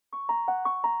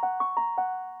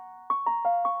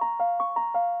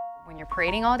When you're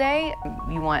parading all day,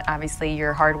 you want obviously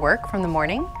your hard work from the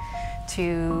morning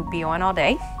to be on all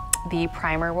day. The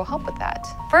primer will help with that.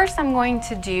 First, I'm going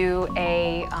to do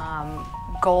a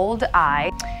gold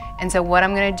eye. And so what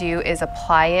I'm gonna do is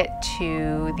apply it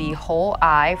to the whole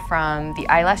eye from the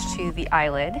eyelash to the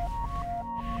eyelid.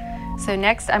 So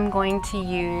next I'm going to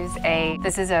use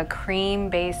this is a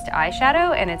cream-based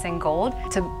eyeshadow and it's in gold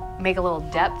to make a little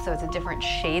depth, so it's a different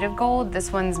shade of gold.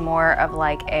 This one's more of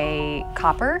like a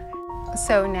copper.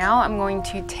 So now I'm going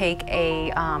to take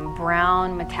a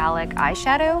brown metallic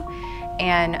eyeshadow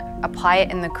and apply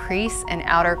it in the crease and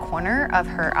outer corner of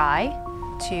her eye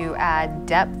to add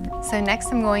depth. So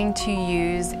next I'm going to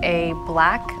use a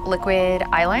black liquid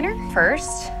eyeliner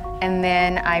first, and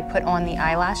then I put on the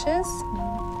eyelashes.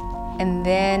 And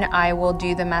then I will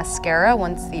do the mascara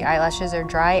once the eyelashes are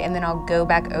dry, and then I'll go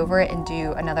back over it and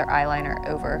do another eyeliner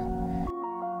over.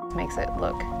 Makes it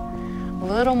look a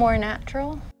little more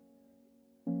natural.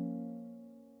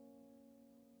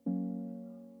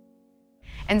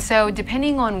 And so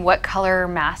depending on what color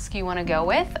mask you want to go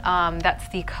with, that's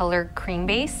the color cream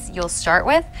base you'll start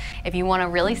with. If you want to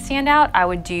really stand out,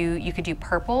 you could do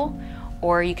purple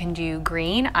or you can do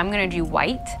green. I'm going to do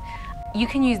white. You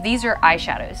can use, these are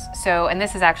eyeshadows, and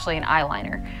this is actually an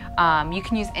eyeliner. You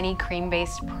can use any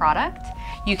cream-based product.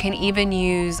 You can even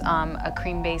use a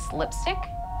cream-based lipstick.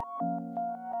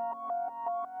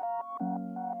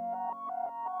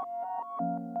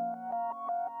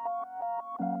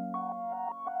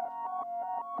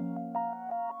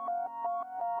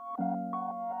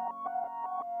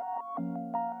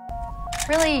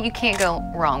 Really, you can't go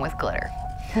wrong with glitter.